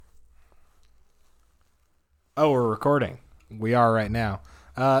Oh, we're recording. We are right now.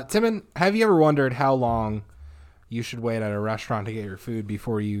 Timon, have you ever wondered how long you should wait at a restaurant to get your food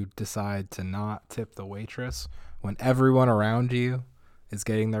before you decide to not tip the waitress when everyone around you is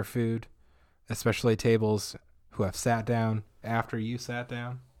getting their food, especially tables who have sat down after you sat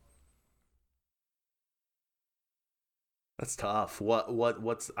down? That's tough.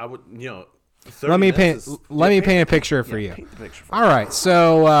 What's I would 30 Let me paint minutes is, let me paint a picture for you. Paint the picture for All right.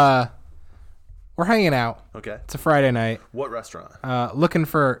 So we're hanging out. Okay. It's a Friday night. What restaurant? Looking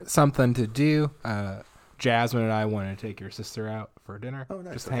for something to do. Jasmine and I wanted to take your sister out for dinner. Oh,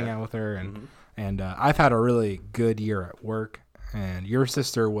 nice. Just Okay. hang out with her, and I've had a really good year at work. And your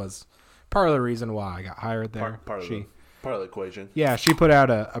sister was part of the reason why I got hired there. Part of the equation. Yeah, she put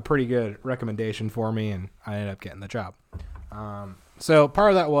out a pretty good recommendation for me, and I ended up getting the job. So part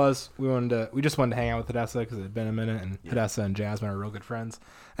of that was we just wanted to hang out with Hadassah because it had been a minute, and Hadassah and Jasmine are real good friends,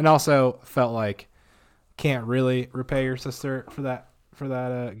 and also felt like can't really repay your sister for that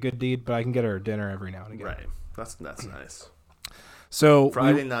good deed, but I can get her dinner every now and again. Right. That's nice. So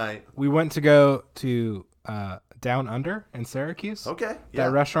Friday night. we went to go to Down Under in Syracuse. Okay. Yeah.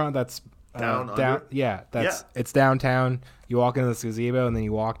 That restaurant that's Down Under? Yeah, it's downtown. You walk into this gazebo and then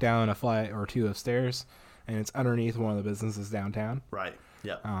you walk down a flight or two of stairs, and it's underneath one of the businesses downtown. Right.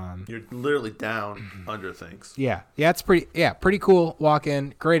 Yeah. You're literally down under things. Yeah, it's pretty cool. Walk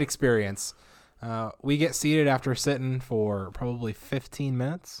in, great experience. We get seated after sitting for probably 15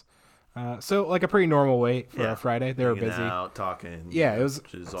 minutes. So like a pretty normal wait for a Friday. They were Hanging busy. out, talking. Yeah, it was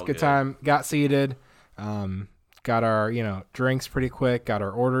a good time. Got seated. Got our drinks pretty quick. Got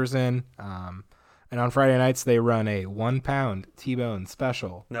our orders in. And on Friday nights they run a 1 pound T-bone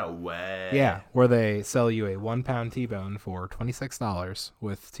special. No way. Yeah, where they sell you a 1 pound T-bone for $26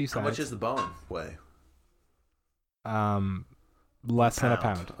 with two sides. How much is the bone weigh? Less than a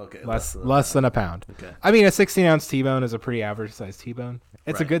pound. Okay. Less than a pound. Okay. I mean, a 16-ounce T-bone is a pretty average size T-bone.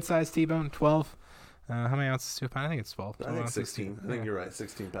 It's a Right. good size T-bone. 12. How many ounces to a pound? I think it's 12. I think 16. I think you're right.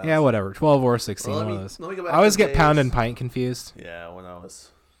 16 pounds. Yeah, whatever. 12 or 16. Well, One of those. let me go back I always to get days. pound and pint confused. Yeah, when I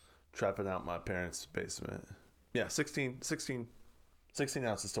was trapping out my parents' basement. Yeah, 16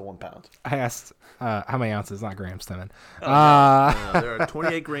 ounces to 1 pound. I asked how many ounces, not grams, Timon. No, there are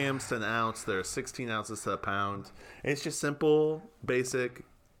 28 grams to an ounce. There are 16 ounces to a pound. It's just simple, basic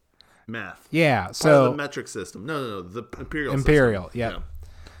math. Yeah, Part of so the metric system. No, the imperial. Imperial, system. yeah.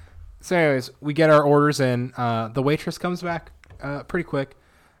 So anyways, we get our orders in. The waitress comes back pretty quick.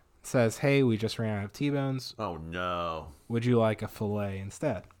 Says, hey, we just ran out of T-bones. Oh no. Would you like a filet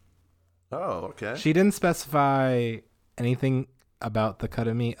instead? Oh, okay. She didn't specify anything about the cut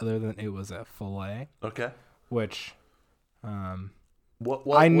of meat other than it was a filet, Okay. which What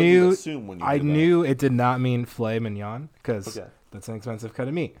I would knew. you assume when you I did that? knew it did not mean filet mignon because Okay. that's an expensive cut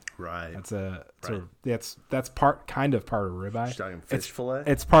of meat. Right. That's a sort of, that's part of ribeye. She's talking fish fillet.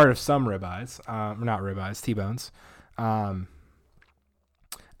 It's part of some ribeyes, not ribeyes, T-bones.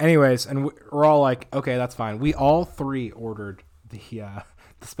 Anyways, and we're all like, okay, that's fine. We all three ordered the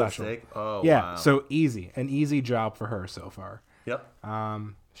special. Steak? Oh, yeah, wow. so an easy job for her so far. Yep.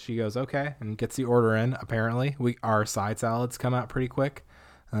 She goes, okay, and gets the order in. Apparently, our side salads come out pretty quick,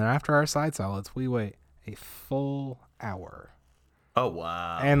 and then after our side salads, we wait a full hour. Oh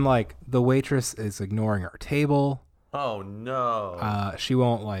wow. And like the waitress is ignoring our table. Oh no. She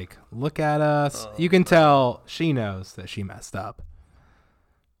won't like look at us. You can tell she knows that she messed up.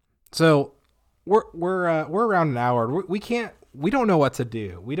 So we're around an hour. We don't know what to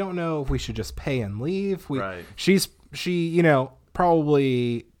do. We don't know if we should just pay and leave. Right. She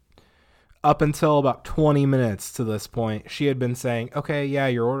probably up until about 20 minutes to this point, she had been saying, okay, yeah,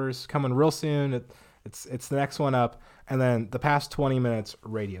 your order's coming real soon. It's the next one up. And then the past 20 minutes,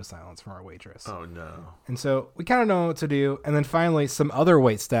 radio silence from our waitress. Oh no. And so we kind of know what to do. And then finally, some other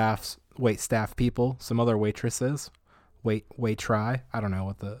wait staff people, some other waitresses, try. I don't know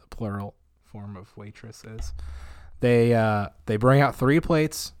what the plural form of waitress is. They bring out 3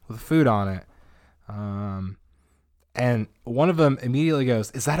 plates with food on it. And one of them immediately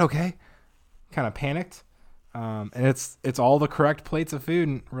goes, "Is that okay?" Kind of panicked. And it's all the correct plates of food.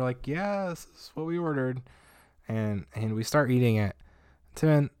 And we're like, yeah, this is what we ordered. And we start eating it.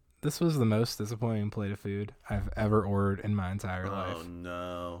 Timon, this was the most disappointing plate of food I've ever ordered in my entire life. Oh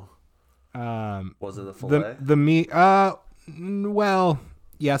no. Was it a The fillet? meat, well,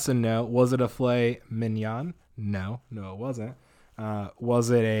 yes and no. Was it a filet mignon? No, it wasn't. Was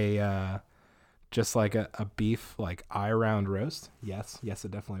it a just like a beef like eye round roast? Yes,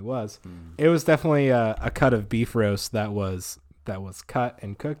 it definitely was. It was definitely a cut of beef roast that was cut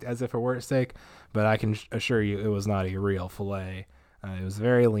and cooked as if it were a steak, but I can assure you it was not a real filet. It was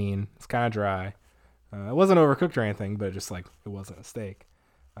very lean. It's kind of dry. It wasn't overcooked or anything, but just like it wasn't a steak.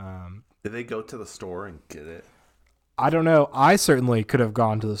 Did they go to the store and get it? I don't know. I certainly could have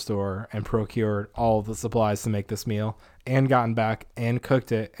gone to the store and procured all of the supplies to make this meal and gotten back and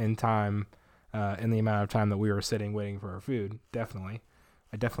cooked it in time, in the amount of time that we were sitting waiting for our food. Definitely.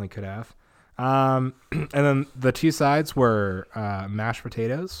 I definitely could have. And then the two sides were mashed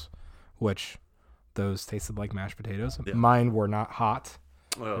potatoes, which those tasted like mashed potatoes. Yeah. Mine were not hot.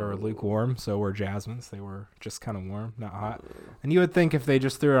 They were lukewarm, so were Jasmine's. They were just kind of warm, not hot. And you would think if they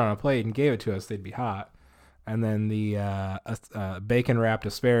just threw it on a plate and gave it to us, they'd be hot. And then the bacon-wrapped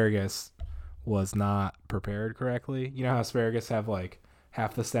asparagus was not prepared correctly. You know how asparagus have like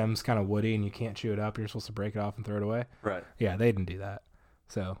half the stem's kind of woody and you can't chew it up. You're supposed to break it off and throw it away. Right. Yeah, they didn't do that.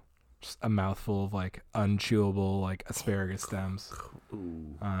 So just a mouthful of like unchewable like asparagus stems.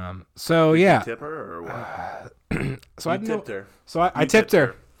 Ooh. So Did yeah. you tip her or what? So you I tipped her. So I tipped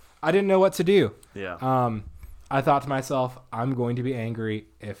her. I didn't know what to do. Yeah. I thought to myself, I'm going to be angry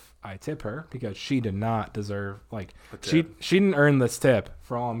if I tip her because she did not deserve she didn't earn this tip.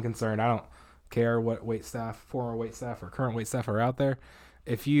 For all I'm concerned, I don't care what former wait staff or current wait staff are out there.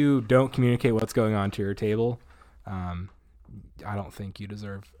 If you don't communicate what's going on to your table, I don't think you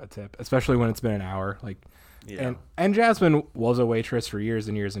deserve a tip, especially when it's been an hour. Yeah. And Jasmine was a waitress for years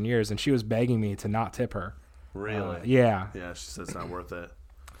and years and years, and she was begging me to not tip her. Really? Yeah. Yeah, she said it's not worth it.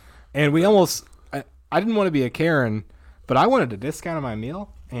 And we almost, I didn't want to be a Karen, but I wanted a discount on my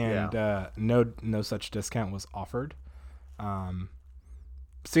meal, and no such discount was offered.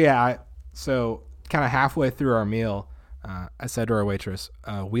 So kind of halfway through our meal, I said to our waitress,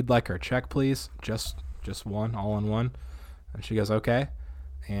 "We'd like our check, please. Just one, all in one." And she goes, "Okay."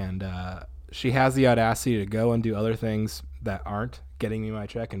 And she has the audacity to go and do other things that aren't getting me my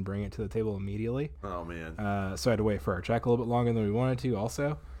check and bring it to the table immediately. Oh man. So I had to wait for our check a little bit longer than we wanted to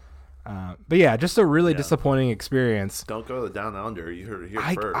also. But yeah, just a really disappointing experience. Don't go to the Down Under. You heard it here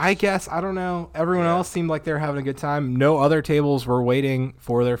first. I guess, I don't know. Everyone else seemed like they were having a good time. No other tables were waiting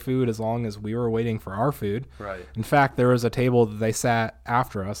for their food as long as we were waiting for our food. Right. In fact, there was a table that they sat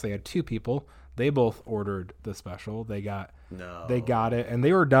after us. They had two people. They both ordered the special. They got it, and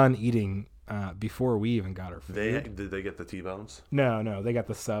they were done eating before we even got our food. Did they get the T-bones? No, they got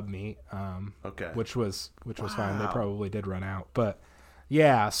the sub meat. Okay. Which was fine. They probably did run out, but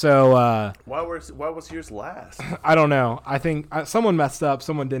yeah. So why was yours last? I don't know. I think someone messed up.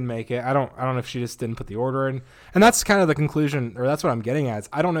 Someone didn't make it. I don't know if she just didn't put the order in. And that's kind of the conclusion, or that's what I'm getting at. Is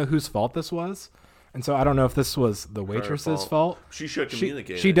I don't know whose fault this was. And so I don't know if this was the waitress's fault. She should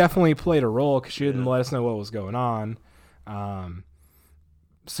communicate. She definitely played a role because she didn't let us know what was going on.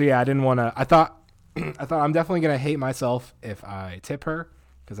 So yeah, I didn't want to. I thought I'm definitely gonna hate myself if I tip her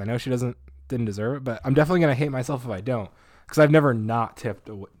because I know she didn't deserve it. But I'm definitely gonna hate myself if I don't because I've never not tipped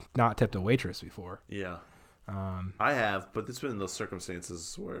a waitress before. Yeah, I have, but it's been in those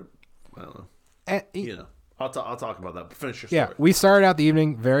circumstances where I don't know. I'll talk about that. But finish your story. Yeah, we started out the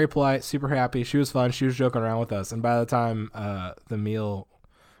evening very polite, super happy. She was fun. She was joking around with us, and by the time the meal,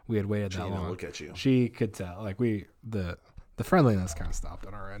 we had waited that long. Look at you. She could tell. The friendliness kind of stopped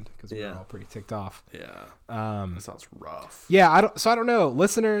on our end because we were all pretty ticked off. Yeah. That sounds rough. Yeah, I don't know.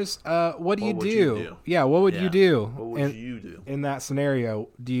 Listeners, what do you do? Yeah, what would you do? What would you do? In that scenario?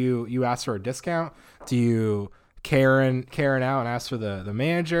 Do you ask for a discount? Do you Karen out and ask for the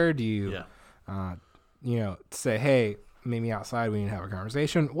manager? Do you say, "Hey, meet me outside, we need to have a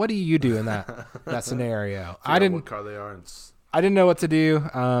conversation"? What do you do in that scenario? I didn't what car they are. I didn't know what to do.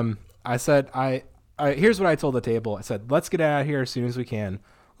 I said here's what I told the table. I said, let's get out of here as soon as we can.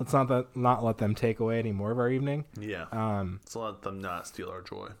 Let's not let them take away any more of our evening. Yeah. Let's let them not steal our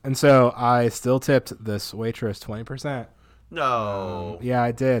joy. And so I still tipped this waitress 20%. No. Yeah,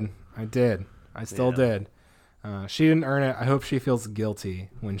 I did. I still did. She didn't earn it. I hope she feels guilty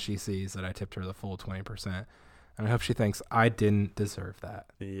when she sees that I tipped her the full 20%. And I hope she thinks I didn't deserve that.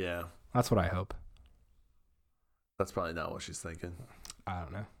 Yeah. That's what I hope. That's probably not what she's thinking. I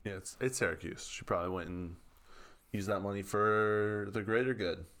don't know. Yeah, it's Syracuse. She probably went and used that money for the greater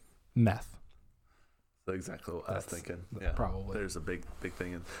good. Meth. That's exactly what I was thinking. Yeah, probably. There's a big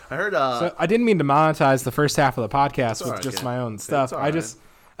thing. I heard. So I didn't mean to monetize the first half of the podcast with just my own stuff. I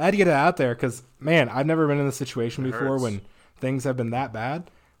had to get it out there because, man, I've never been in this situation before when things have been that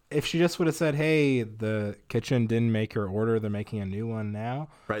bad. If she just would have said, "Hey, the kitchen didn't make your order; they're making a new one now,"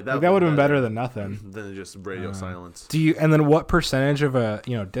 right? That would have been better than nothing. Than just radio silence. And then what percentage of a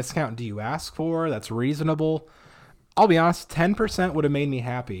discount do you ask for? That's reasonable. I'll be honest, 10% would have made me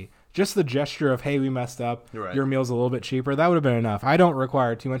happy. Just the gesture of, "Hey, we messed up. Right. Your meal's a little bit cheaper." That would have been enough. I don't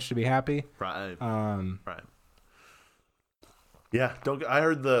require too much to be happy. Right. Right. Yeah. I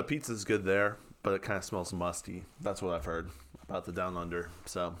heard the pizza's good there. but it kind of smells musty. That's what I've heard about the Down Under.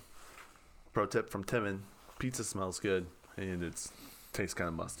 So, pro tip from Timon: pizza smells good, and it tastes kind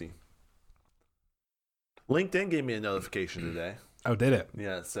of musty. LinkedIn gave me a notification today. Oh, did it?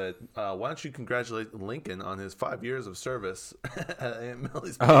 Yeah, it said, why don't you congratulate Lincoln on his 5 years of service at Aunt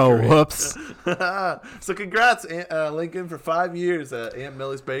Millie's Bakery? Oh, whoops. So congrats, Lincoln, for 5 years at Aunt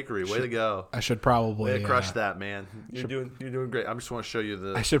Millie's Bakery. Way to go. I should probably... Way to crush that, man. You're doing great. I just want to show you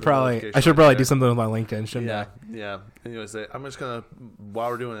the... I should probably do something with my LinkedIn, shouldn't I? Yeah. Anyways, I'm just going to,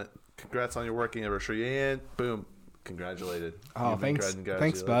 while we're doing it, congrats on your working anniversary, and boom, congratulated. Oh, thanks.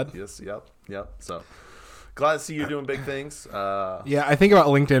 Thanks, bud. Yes, yep. So... glad to see you doing big things. Yeah, I think about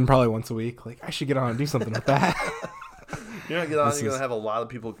LinkedIn probably once a week. Like, I should get on and do something with that. You're going to get on, you're going to have a lot of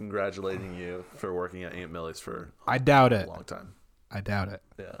people congratulating you for working at Aunt Millie's for I doubt it. a long time. I doubt it.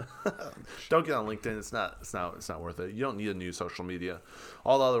 Yeah. Don't get on LinkedIn. It's not worth it. You don't need a new social media.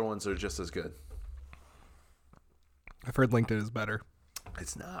 All the other ones are just as good. I've heard LinkedIn is better.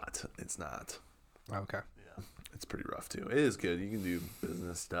 It's not. Okay. Yeah. It's pretty rough too. It is good. You can do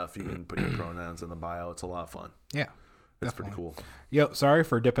business stuff. You can put your pronouns in the bio. It's a lot of fun. Yeah. It's pretty cool. Yo, sorry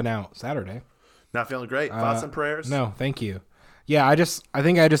for dipping out Saturday. Not feeling great. Thoughts and prayers? No, thank you. Yeah, I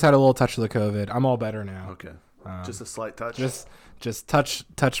think I just had a little touch of the COVID. I'm all better now. Okay. Just a slight touch? Just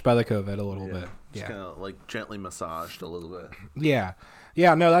touched by the COVID a little bit. Just kind of like gently massaged a little bit. Yeah.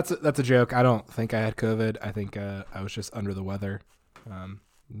 Yeah, no, that's a joke. I don't think I had COVID. I think I was just under the weather.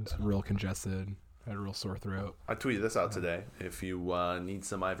 It's real congested. I had a real sore throat. I tweeted this out today. If you need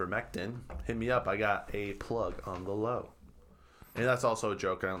some ivermectin, hit me up. I got a plug on the low. And that's also a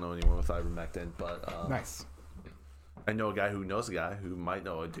joke. I don't know anyone with ivermectin, but nice. I know a guy who knows a guy who might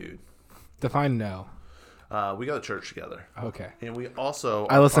know a dude. Define no. We go to church together. Okay. And we also...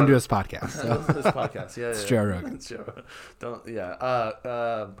 I listen to his podcast. I listen to his podcast. Yeah, it's Joe Rogan. It's Joe.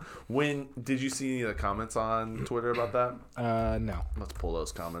 Did you see any of the comments on Twitter about that? No. Let's pull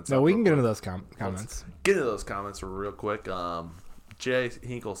those comments No, up we can get into quick. those comments. Let's get into those comments real quick. Jay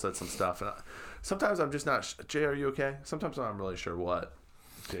Hinkle said some stuff. And sometimes I'm just not... Jay, are you okay? Sometimes I'm not really sure what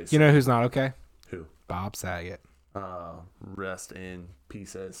Jay said. You know who's not okay? Who? Bob Saget. Rest in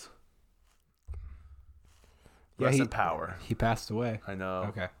pieces. Yeah, Rest in power. He passed away. I know.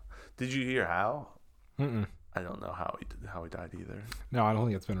 Okay. Did you hear how? Mm-mm. I don't know how he died either. No, I don't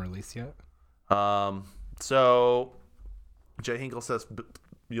think it's been released yet. So Jay Hinkle says,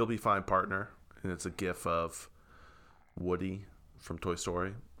 "You'll be fine, partner," and it's a gif of Woody from Toy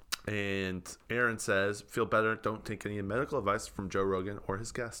Story. And Aaron says, "Feel better. Don't take any medical advice from Joe Rogan or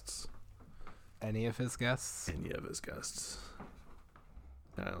his guests." Any of his guests? Any of his guests.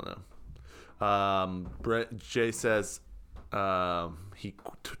 I don't know. Jay says he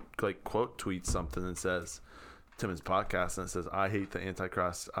quote tweets something and says Timon's podcast, and it says, "I hate the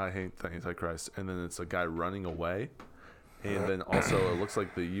Antichrist, I hate the Antichrist," and then it's a guy running away, and then also it looks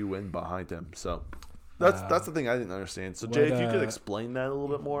like the UN behind him. So that's the thing I didn't understand. So Jay, if you could explain that a little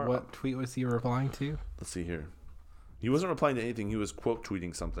bit more. What tweet was he replying to? Let's see here. He wasn't replying to anything. He was quote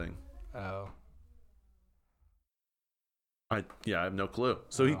tweeting something. Oh. I have no clue.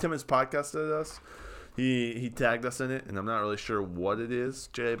 So Timon's podcasted us. He tagged us in it, and I'm not really sure what it is,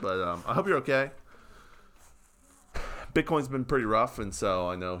 Jay, but I hope you're okay. Bitcoin's been pretty rough, and so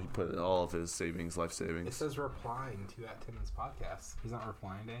I know he put in all of his savings, life savings. It says replying to at Timon's podcast. He's not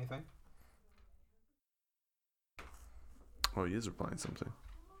replying to anything? Oh, he is replying to something.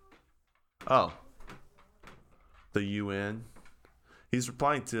 Oh. The UN. He's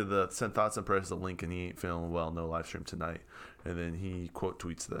replying to the send thoughts and prayers to Lincoln. He ain't feeling well. No live stream tonight. And then he quote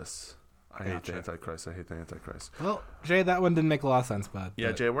tweets this. I hate the Antichrist. I hate the Antichrist. Well, Jay, that one didn't make a lot of sense, bud.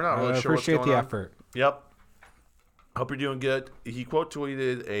 Yeah, Jay, we're not really sure what's going on. I appreciate the effort. Yep. Hope you're doing good. He quote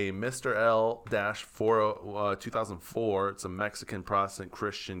tweeted a Mr. L-4 2004. It's a Mexican Protestant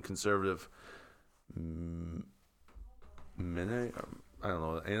Christian conservative I don't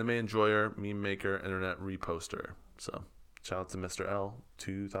know, anime enjoyer, meme maker, internet reposter. So shout out to Mr. L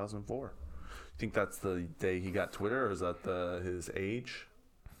 2004. You think that's the day he got Twitter, or is that his age?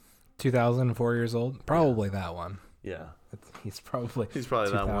 2004 years old? Probably that one. Yeah. He's probably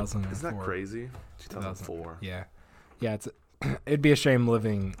that one. Isn't that crazy? 2004. Yeah. Yeah, it'd be a shame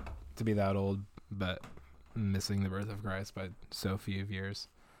living to be that old, but missing the birth of Christ by so few years.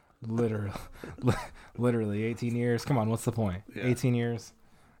 Literally 18 years. Come on, what's the point? Yeah. 18 years.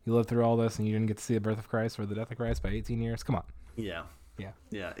 You lived through all this and you didn't get to see the birth of Christ or the death of Christ by 18 years. Come on. Yeah.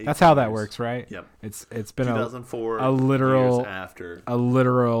 That's how that works, right? Yep. It's been 2004 a literal years after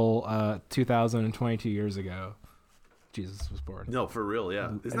 2022 years ago. Jesus was born. No, for real,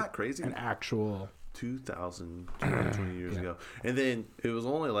 yeah. Isn't that crazy? An actual 2,220 years ago. And then it was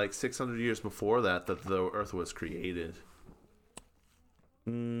only like 600 years before that the Earth was created.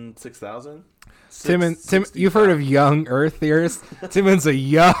 6,000? Tim, you've heard of young Earth theorists? Timon's a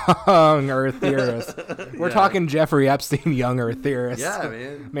young Earth theorist. We're talking Jeffrey Epstein, young Earth theorist. Yeah,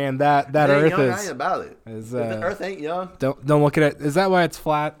 man. Man, that Earth young, is. I ain't about it. The Earth ain't young. Don't look at it. Is that why it's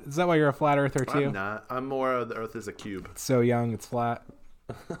flat? Is that why you're a flat Earther too? I'm not. I'm more of the Earth is a cube. It's so young, it's flat.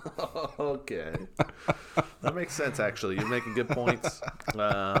 Okay, that makes sense. Actually, you're making good points.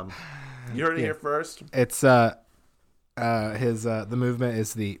 You heard it here first. It's the movement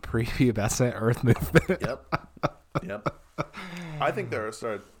is the prepubescent Earth movement. Yep. I think the Earth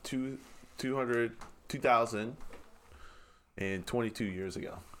started 2,022 years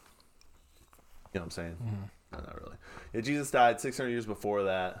ago. You know what I'm saying? Mm-hmm. No, not really. Yeah, Jesus died 600 years before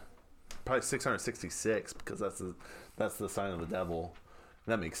that. Probably 666 because that's the sign of the devil.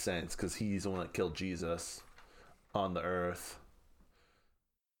 And that makes sense because he's the one that killed Jesus on the earth,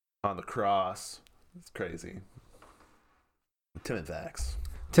 on the cross. It's crazy. Tim and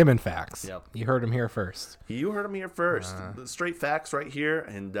facts. Yep. You heard him here first. The straight facts right here.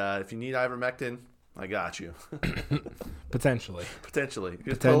 And if you need ivermectin, I got you. Potentially. You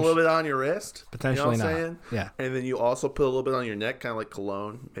just put a little bit on your wrist. Potentially, you know what I'm not. saying? Yeah. And then you also put a little bit on your neck, kind of like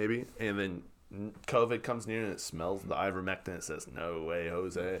cologne, maybe. And then COVID comes near and it smells the ivermectin. It says, "No way,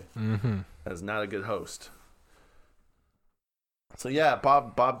 Jose." Mm-hmm. That's not a good host. So yeah,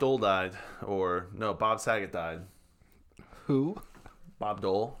 Bob Dole died, or no, Bob Saget died. Who? Bob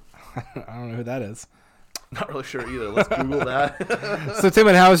Dole. I don't know who that is. Not really sure either. Let's Google that. So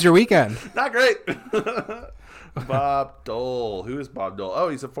Timon, how was your weekend? Not great. Bob Dole. Who is Bob Dole? Oh,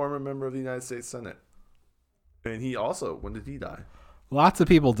 he's a former member of the United States Senate. And he also, when did he die? Lots of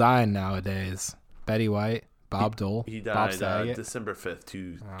people dying nowadays. Betty White, Bob Dole. He died December 5th,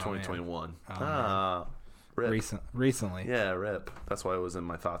 2021. Rip. Recently. Yeah, rip. That's why it was in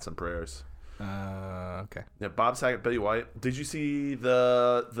my thoughts and prayers. Okay. Yeah, Bob Saget, Betty White. Did you see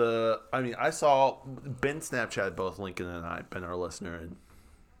I saw Ben Snapchat both Lincoln and I, Ben our listener, and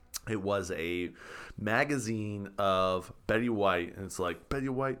it was a magazine of Betty White, and it's like Betty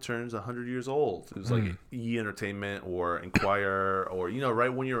White turns 100 years old. It was like E! Entertainment or Inquirer, or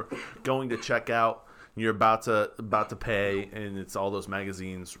right when you're going to check out, you're about to pay, and it's all those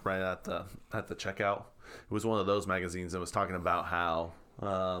magazines right at the checkout. It was one of those magazines that was talking about how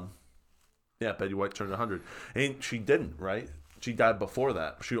Betty White turned 100, and she didn't. Right? She died before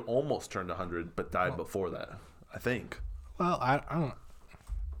that. She almost turned 100, but died before that, I think. Well, I don't.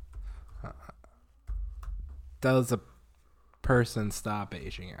 Does a person stop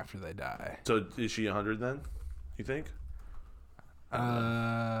aging after they die? So is she 100 then? You think?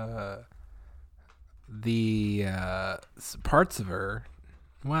 The parts of her.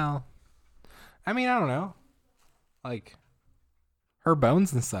 Well, I mean, I don't know. Like, her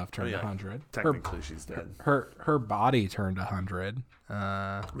bones and stuff turned 100. Technically, she's dead. Her body turned 100.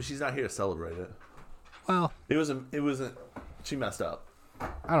 But she's not here to celebrate it. Well, it wasn't. She messed up.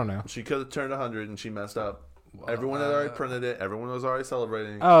 I don't know. She could have turned 100 and she messed up. Well, everyone had already printed it. Everyone was already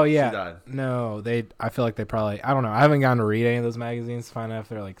celebrating. Oh yeah. She died. No, I feel like they probably. I don't know. I haven't gotten to read any of those magazines to find out if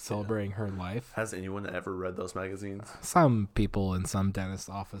they're like celebrating her life. Has anyone ever read those magazines? Some people in some dentist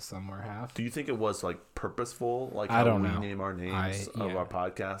office somewhere have. Do you think it was like purposeful? Like I don't how know. we name our names of our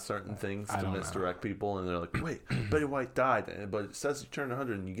podcast, certain things to misdirect people, and they're like, "Wait, Betty White died," but it says you turned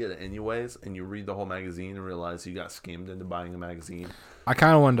 100, and you get it anyways, and you read the whole magazine and realize you got scammed into buying a magazine. I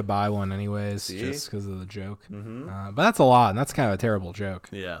kind of wanted to buy one anyways, just because of the joke. Mm-hmm. But that's a lot, and that's kind of a terrible joke.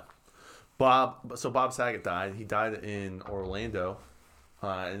 Yeah. Bob Saget died. He died in Orlando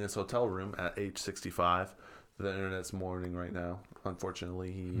in his hotel room at age 65. The internet's mourning right now.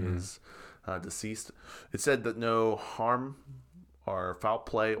 Unfortunately, he is deceased. It said that no harm or foul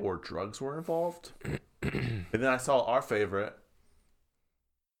play or drugs were involved. And then I saw our favorite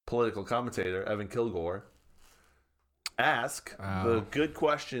political commentator, Evan Kilgore, ask the good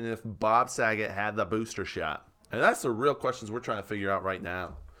question if Bob Saget had the booster shot. And that's the real questions we're trying to figure out right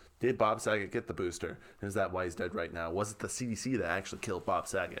now. Did Bob Saget get the booster? And is that why he's dead right now? Was it the CDC that actually killed Bob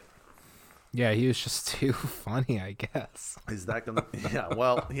Saget? Yeah, he was just too funny, I guess. Is that going to... Yeah,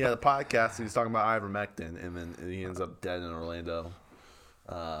 well, he had a podcast. He was talking about ivermectin, and then he ends up dead in Orlando.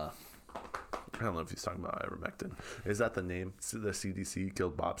 I don't know if he's talking about ivermectin. Is that the name? The CDC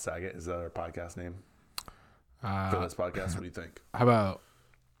killed Bob Saget? Is that our podcast name? For this podcast, what do you think? How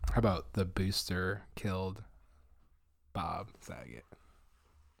about the booster killed Bob Saget?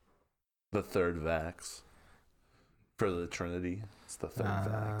 The third vax for the Trinity. It's the third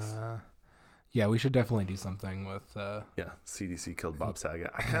vax. Yeah, we should definitely do something with. CDC killed Bob Saget.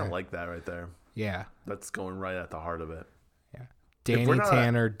 I kind of like that right there. Yeah. That's going right at the heart of it. Yeah. Danny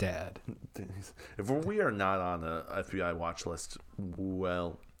Tanner dead. If we are not on a FBI watch list,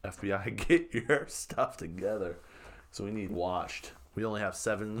 well, FBI, get your stuff together. So we need watched. We only have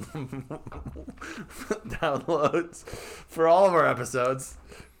 7 downloads for all of our episodes.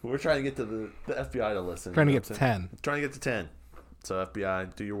 We're trying to get to the FBI to listen. Trying to get to 10. Trying to get to 10. So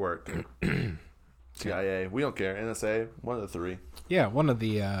FBI, do your work. CIA, we don't care. NSA, one of the 3. Yeah, one of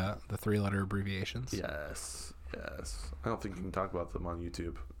the 3-letter abbreviations. Yes. I don't think you can talk about them on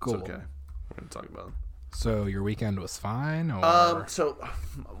YouTube. Cool. It's okay. We're going to talk about them. So your weekend was fine? Or? So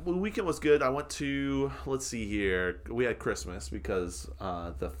the weekend was good. I went to, let's see here. We had Christmas because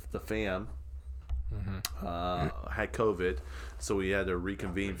the fam had COVID. So we had to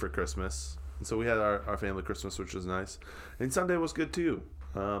reconvene for Christmas. And so we had our family Christmas, which was nice. And Sunday was good too.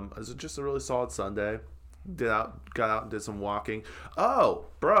 It was just a really solid Sunday. Got out and did some walking. Oh,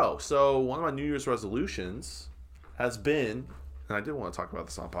 bro. So one of my New Year's resolutions has been, and I did want to talk about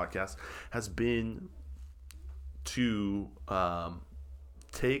this on the podcast, has been to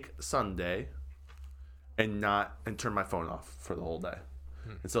take Sunday and turn my phone off for the whole day.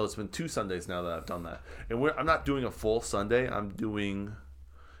 And so it's been 2 Sundays now that I've done that. And I'm not doing a full Sunday. I'm doing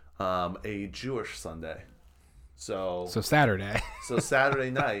a Jewish Sunday. So Saturday. So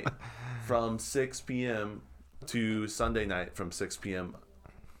Saturday night from 6 p.m. to Sunday night from 6 p.m.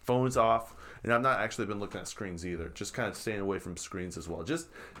 Phones off. And I've not actually been looking at screens either. Just kind of staying away from screens as well. Just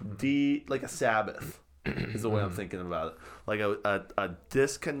like a Sabbath is the way I'm thinking about it. Like a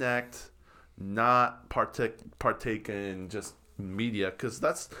disconnect, not partake in just media, because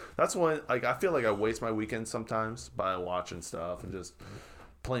that's when, like, I feel like I waste my weekend sometimes by watching stuff and just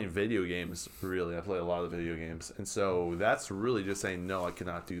playing video games. Really, I play a lot of video games, and so that's really just saying no, I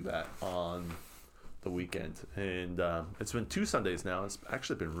cannot do that on the weekend. And it's been 2 Sundays now. It's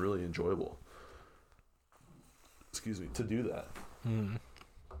actually been really enjoyable. Excuse me, to do that.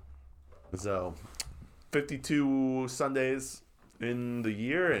 So 52 Sundays in the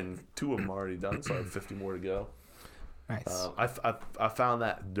year, and 2 of them are already done, so I have 50 more to go. Nice. I found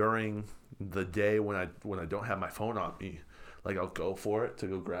that during the day when I don't have my phone on me, like I'll go for it to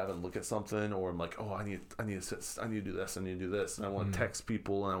go grab and look at something, or I'm like, oh, I need to do this, I need to do this, and I want to text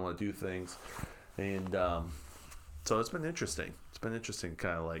people and I want to do things, and so it's been interesting. It's been interesting,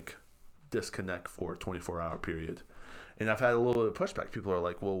 kind of like disconnect for a 24-hour period, and I've had a little bit of pushback. People are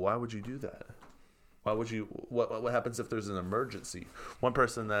like, well, why would you do that? Why would you? What happens if there's an emergency? One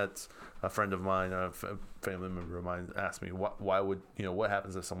person that's a friend of mine, a family member of mine, asked me, why would what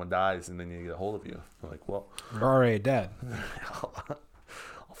happens if someone dies and then you get a hold of you? I'm like, well, you're already dead.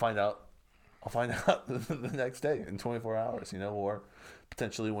 I'll find out. I'll find out the next day in 24 hours, or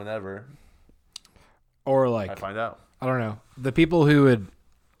potentially whenever. Or like I find out. I don't know, the people who would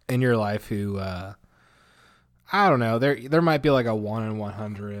in your life who I don't know. There might be like a 1 in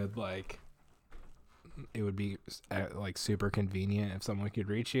 100 like. It would be like super convenient if someone could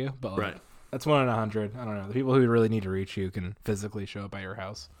reach you, but like, that's 1 in 100. I don't know. The people who really need to reach you can physically show up at your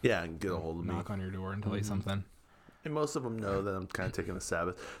house. Yeah, and get a hold of me. Knock on your door and tell you something. And most of them know that I'm kind of taking a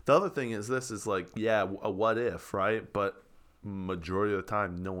Sabbath. The other thing is this is like, yeah, a what if, right? But majority of the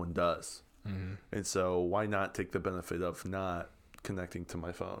time, no one does. And so why not take the benefit of not connecting to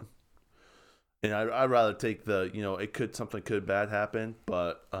my phone? And I'd rather take something could bad happen,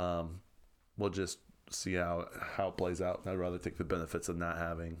 but we'll just see how it plays out. I'd rather take the benefits of not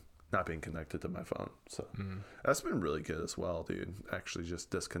being connected to my phone. So that's been really good as well, dude. Actually just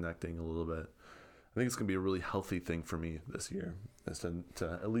disconnecting a little bit. I think it's gonna be a really healthy thing for me this year, is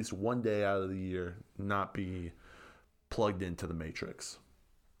to at least one day out of the year not be plugged into the Matrix.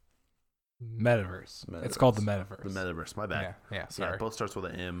 Metaverse. It's called the Metaverse. The Metaverse, my bad. Yeah, sorry. Yeah, both starts with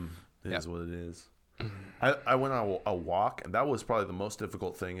an M. It is what it is. I went on a walk, and that was probably the most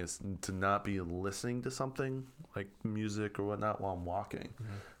difficult thing, is to not be listening to something like music or whatnot while I'm walking.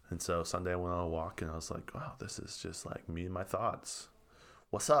 And so Sunday I went on a walk, and I was like, wow, this is just like me and my thoughts.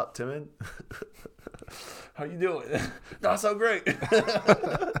 What's up, Timon? How you doing? Not so great.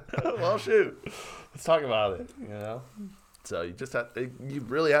 Well, shoot. Let's talk about it, So you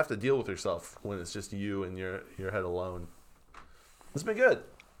really have to deal with yourself when it's just you and your head alone. It's been good.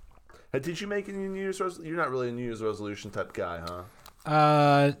 Did you make any New Year's resolution? You're not really a New Year's resolution type guy,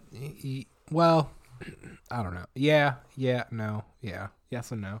 huh? Well, I don't know. Yeah, no, yeah,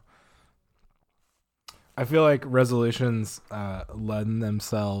 yes and no. I feel like resolutions lend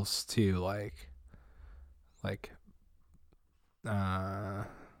themselves to like I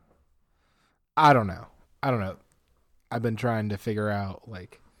don't know. I've been trying to figure out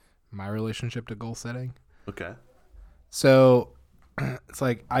like my relationship to goal setting. Okay. So it's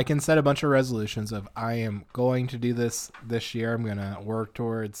like I can set a bunch of resolutions of I am going to do this year. I'm going to work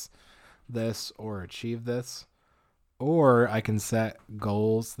towards this or achieve this. Or I can set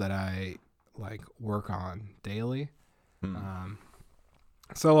goals that I like work on daily.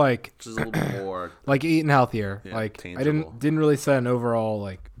 So like Which is a little bit more like eating healthier. Yeah, like tangible. I didn't really set an overall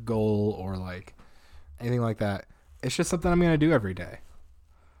like goal or like anything like that. It's just something I'm going to do every day.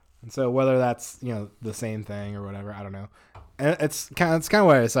 And so whether that's, the same thing or whatever, I don't know. And it's kind of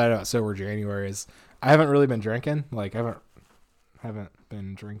what I decided about sober January is I haven't really been drinking. Like I haven't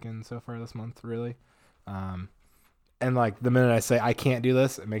been drinking so far this month really. And like the minute I say I can't do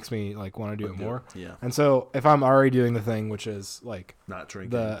this, it makes me like want to do it more. Yeah. And so if I'm already doing the thing, which is like Not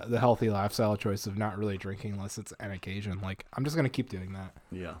drinking. the healthy lifestyle choice of not really drinking unless it's an occasion, like I'm just going to keep doing that.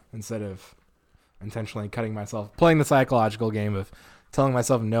 Yeah. Instead of intentionally cutting myself, playing the psychological game of telling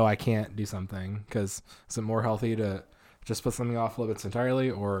myself, no, I can't do something. Because is it more healthy to just put something off limits entirely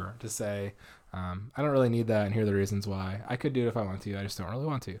or to say, I don't really need that and here are the reasons why. I could do it if I want to. I just don't really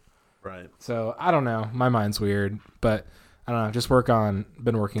want to. Right. So I don't know. My mind's weird, but I don't know. Just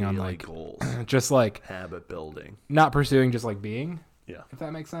been working on like goals, just like habit building, not pursuing, just like being. Yeah. If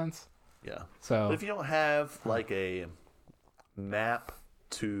that makes sense. Yeah. So But if you don't have like a map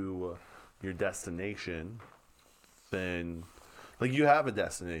to your destination, then like you have a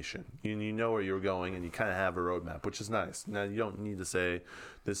destination, you know where you're going, and you kind of have a roadmap, which is nice. Now you don't need to say,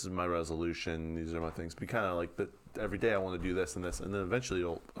 "This is my resolution. These are my things." But kind of like, but every day I want to do this and this, and then eventually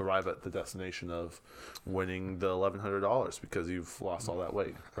you'll arrive at the destination of winning the $1,100 because you've lost all that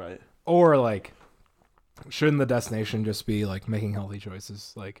weight, right? Or like, shouldn't the destination just be like making healthy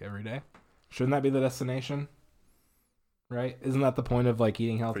choices like every day? Shouldn't that be the destination? Right? Isn't that the point of like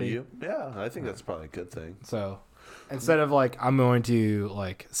eating healthy? For you? Yeah, I think that's probably a good thing. So instead of like I'm going to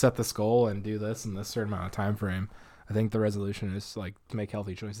like set this goal and do this in this certain amount of time frame, I think the resolution is like to make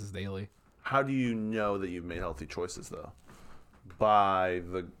healthy choices daily. How do you know that you've made healthy choices though? By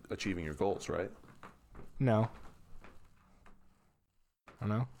achieving your goals, right? No. I don't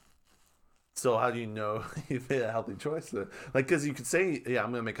know. So how do you know you've made a healthy choice? Like, because you could say, yeah,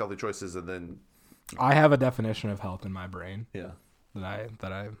 I'm going to make healthy choices, and then I have a definition of health in my brain. Yeah.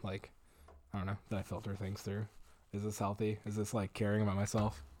 That I like, I don't know, that I filter things through. Is this healthy? Is this like caring about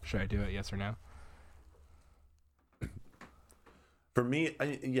myself? Should I do it? Yes or no? For me,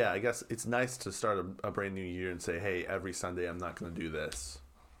 I guess it's nice to start a brand new year and say, hey, every Sunday I'm not going to do this.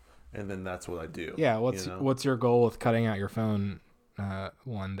 And then that's what I do. Yeah. What's your goal with cutting out your phone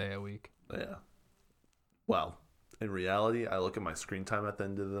 1 day a week? Yeah. Well, in reality, I look at my screen time at the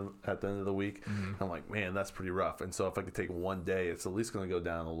end of the week. And I'm like, man, that's pretty rough. And so if I could take 1 day, it's at least going to go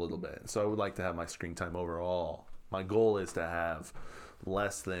down a little bit. So I would like to have my screen time overall. My goal is to have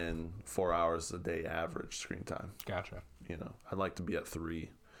less than 4 hours a day average screen time. Gotcha. I'd like to be at 3.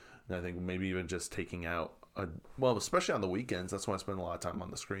 And I think maybe even just taking out especially on the weekends, that's when I spend a lot of time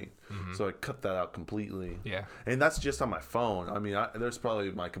on the screen. So I cut that out completely. Yeah. And that's just on my phone. I mean, there's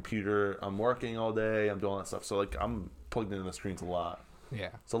probably my computer. I'm working all day. I'm doing all that stuff. So like I'm plugged into the screens a lot. Yeah.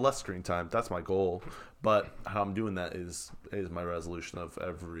 So less screen time. That's my goal. But how I'm doing that is my resolution of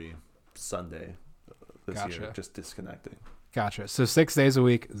every Sunday this year, just disconnecting. Gotcha. So 6 days a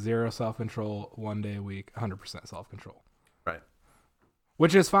week, 0 self-control, 1 day a week, 100% self-control. Right.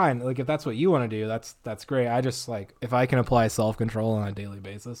 Which is fine. Like if that's what you want to do, that's great. I just like if I can apply self-control on a daily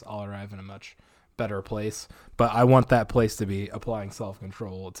basis, I'll arrive in a much better place. But I want that place to be applying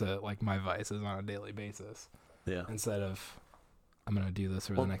self-control to like my vices on a daily basis. Yeah. Instead of I'm going to do this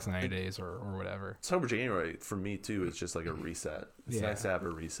for the next 90 days or whatever. Sober January for me too is just like a reset. It's nice to have a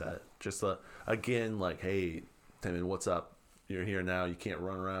reset. Just again, like, hey, Timon, what's up? You're here now. You can't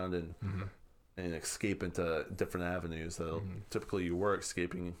run around and escape into different avenues that typically you were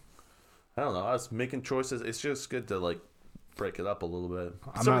escaping. I don't know. I was making choices. It's just good to like break it up a little bit.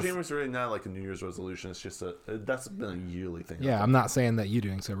 Sober January is really not like a New Year's resolution. It's just that's been a yearly thing. Yeah, I'm not saying that you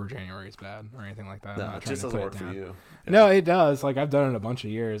doing Sober January is bad or anything like that. No, it just doesn't work for you. Yeah. No, it does. Like I've done it a bunch of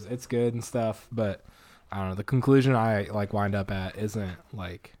years. It's good and stuff, but I don't know. The conclusion I like wind up at isn't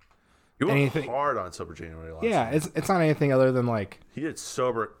like you went hard on Sober January last year. It's not anything other than like he did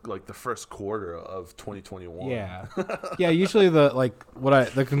sober like the first quarter of 2021. Yeah. Yeah, usually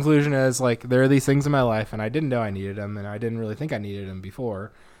the conclusion is like there are these things in my life and I didn't know I needed them and I didn't really think I needed them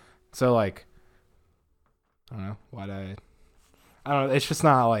before. So like I don't know, I don't know, it's just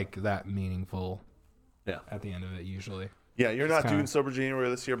not like that meaningful. Yeah. At the end of it usually. Yeah, you're not doing Sober January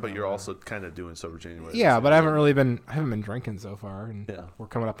this year, but you're also kind of doing Sober January. Yeah, but I haven't been drinking so far, and we're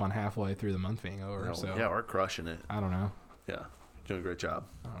coming up on halfway through the month being over. No, so yeah, we're crushing it. I don't know. Yeah, doing a great job.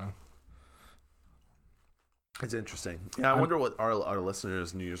 I don't know. It's interesting. Yeah, I wonder what our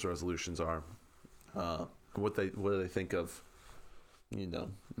listeners' New Year's resolutions are. What do they think of,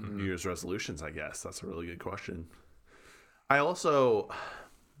 New Year's resolutions? I guess that's a really good question. I don't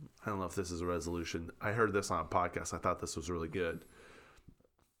know if this is a resolution. I heard this on a podcast. I thought this was really good.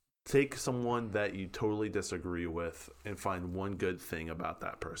 Take someone that you totally disagree with and find one good thing about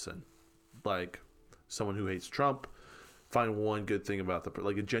that person. Like someone who hates Trump, find one good thing about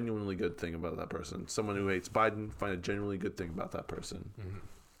like a genuinely good thing about that person. Someone who hates Biden, find a genuinely good thing about that person.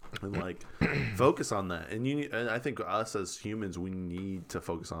 And like focus on that. And I think us as humans, we need to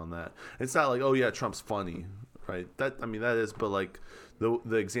focus on that. It's not like, oh yeah, Trump's funny, right? That is, but like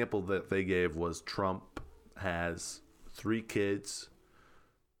the example that they gave was Trump has 3 kids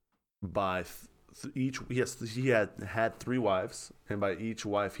by each. He had 3 wives, and by each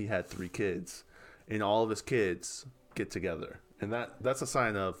wife he had 3 kids, and all of his kids get together, and that's a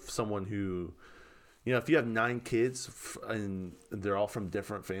sign of someone who, if you have 9 kids and they're all from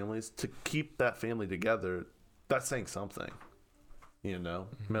different families, to keep that family together, that's saying something,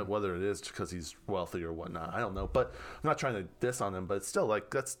 whether it is because he's wealthy or whatnot, I don't know, but I'm not trying to diss on him, but it's still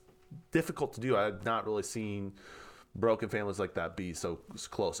like that's difficult to do. I've not really seen broken families like that be so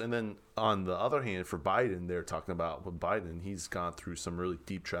close. And then on the other hand, for Biden, they're talking about with Biden, he's gone through some really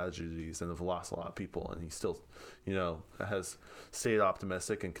deep tragedies and have lost a lot of people, and he still, has stayed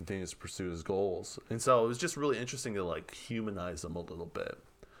optimistic and continues to pursue his goals. And so it was just really interesting to like humanize him a little bit,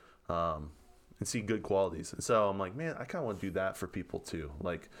 and see good qualities. And so I'm like, man, I kind of want to do that for people too.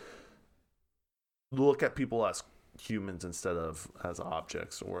 Like look at people as humans instead of as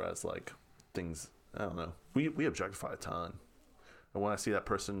objects or as like things. I don't know. We objectify a ton. And when I see that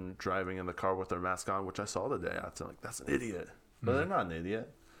person driving in the car with their mask on, which I saw today, I feel like that's an idiot. But they're not an idiot.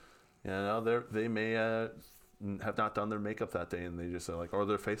 They may have not done their makeup that day, and they just are like, or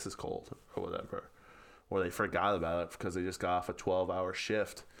their face is cold or whatever. Or they forgot about it because they just got off a 12-hour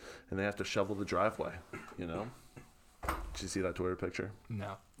shift and they have to shovel the driveway, Did you see that Twitter picture?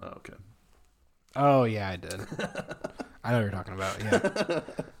 No. Oh, okay. Oh, yeah, I did. I know what you're talking about, yeah.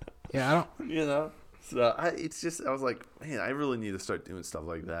 Yeah, I don't... So it's just, I was like, man, I really need to start doing stuff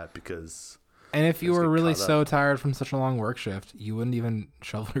like that because. And if you were really so tired from such a long work shift, you wouldn't even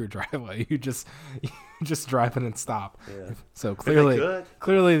shovel your driveway. You just drive in and stop. Yeah. So clearly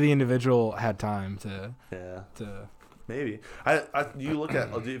the individual had time to. Yeah. Maybe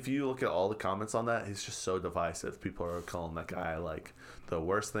if you look at all the comments on that, it's just so divisive. People are calling that guy like the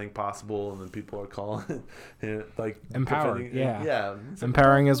worst thing possible, and then people are calling it like empowering. Yeah. It's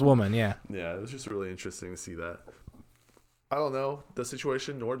empowering his woman. Yeah. Yeah, it was just really interesting to see that. I don't know the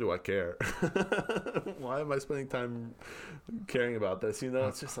situation, nor do I care. Why am I spending time caring about this?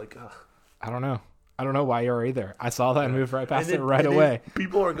 It's just like, ugh. I don't know. I don't know why you're either. I saw that and moved right past it right away.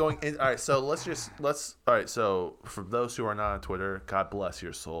 People are going in. All right, so all right, so for those who are not on Twitter, God bless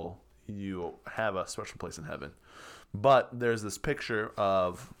your soul. You have a special place in heaven. But there's this picture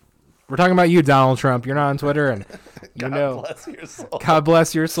of. We're talking about you, Donald Trump. You're not on Twitter, and God bless your soul. God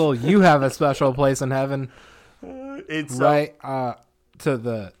bless your soul. You have a special place in heaven. It's right to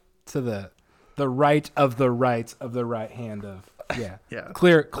the right of the right hand of. Yeah.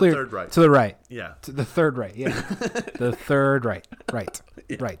 Clear. The third right. To the right. Yeah. To the third right. Yeah. The third right. Right.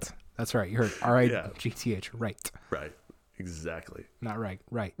 Yeah. Right. That's right. You heard R-I-G-T-H. Right. Right. Exactly. Not right.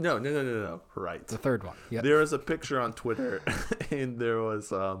 Right. No. Right. The third one. Yeah. There was a picture on Twitter, and there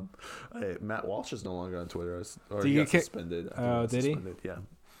was Matt Walsh is no longer on Twitter, or he got suspended. Oh, did he?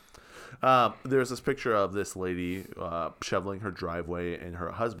 Yeah. There's this picture of this lady shoveling her driveway, and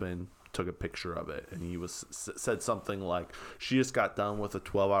her husband took a picture of it, and he said something like, she just got done with a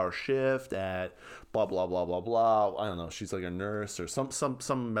 12-hour shift at blah blah blah blah blah. I don't know, she's like a nurse or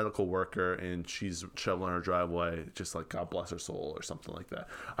some medical worker, and she's shoveling her driveway, just like God bless her soul or something like that.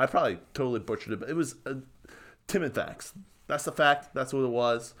 I probably totally butchered it, but it was timid facts. That's the fact. That's what it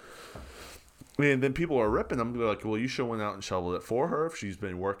was. And then people are ripping them. They're like, well, you should have went out and shoveled it for her if she's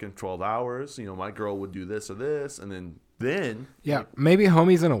been working 12 hours. My girl would do this or this. And then maybe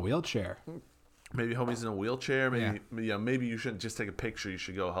homie's in a wheelchair. Maybe maybe you shouldn't just take a picture. You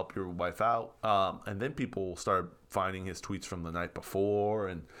should go help your wife out. And then people started finding his tweets from the night before,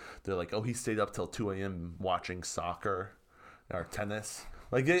 and they're like, oh, he stayed up till 2 a.m. watching soccer or tennis.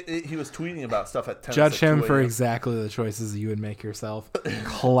 Like he was tweeting about stuff at 10. Judge him for exactly the choices you would make yourself.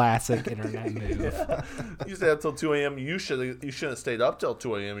 Classic internet move. Yeah. You stayed up till 2 a.m. You shouldn't have stayed up till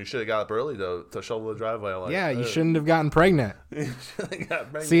 2 a.m. You should have got up early to shovel the driveway. Like, you shouldn't have gotten pregnant. You shouldn't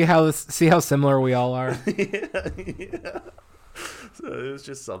have gotten See pregnant. how similar we all are. Yeah. So it was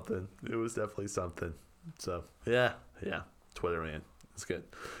just something. It was definitely something. So yeah. Twitter, man. It's good.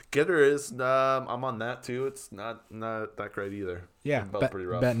 Getter is I'm on that too. It's not that great either. Yeah, Both pretty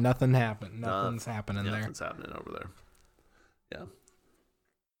rough. bet nothing happened. Nothing's happening there. Nothing's happening over there. Yeah.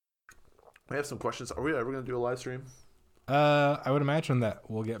 We have some questions. Are we ever going to do a live stream? I would imagine that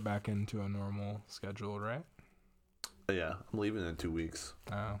we'll get back into a normal schedule, right? Yeah, I'm leaving in 2 weeks.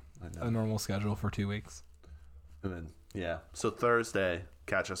 Oh, a normal schedule for 2 weeks. And then, yeah. So Thursday,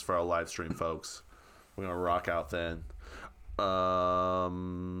 catch us for our live stream, folks. We're going to rock out then.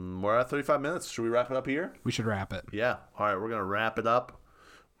 We're at 35 minutes. Should we wrap it up here? We should wrap it. Yeah. All right, we're going to wrap it up.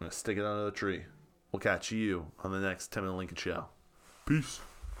 We're going to stick it under the tree. We'll catch you on the next Tim and Lincoln show. Peace.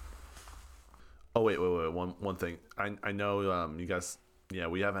 Oh, wait. One thing. I know you guys, yeah,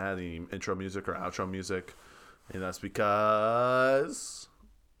 we haven't had any intro music or outro music. And that's because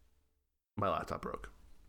my laptop broke.